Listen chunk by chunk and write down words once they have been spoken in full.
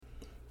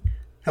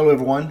Hello,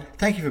 everyone.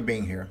 Thank you for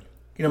being here.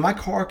 My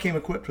car came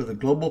equipped with a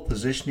global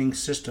positioning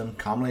system,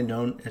 commonly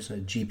known as a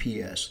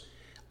GPS.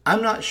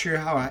 I'm not sure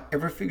how I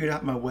ever figured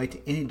out my way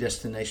to any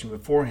destination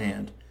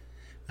beforehand,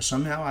 but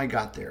somehow I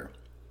got there.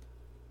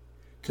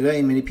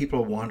 Today, many people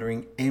are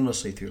wandering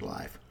aimlessly through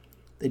life.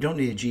 They don't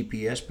need a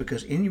GPS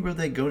because anywhere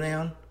they go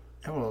down,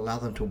 that will allow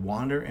them to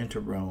wander and to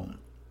roam.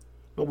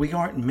 But we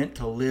aren't meant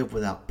to live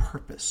without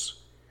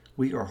purpose.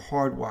 We are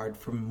hardwired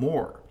for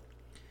more.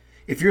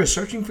 If you're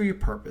searching for your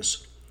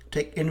purpose,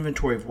 take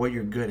inventory of what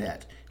you're good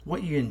at,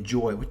 what you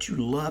enjoy, what you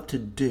love to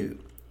do.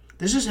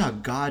 This is how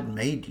God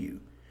made you.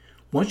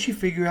 Once you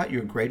figure out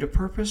your greater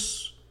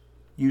purpose,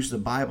 use the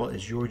Bible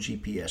as your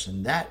GPS,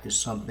 and that is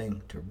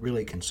something to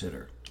really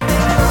consider.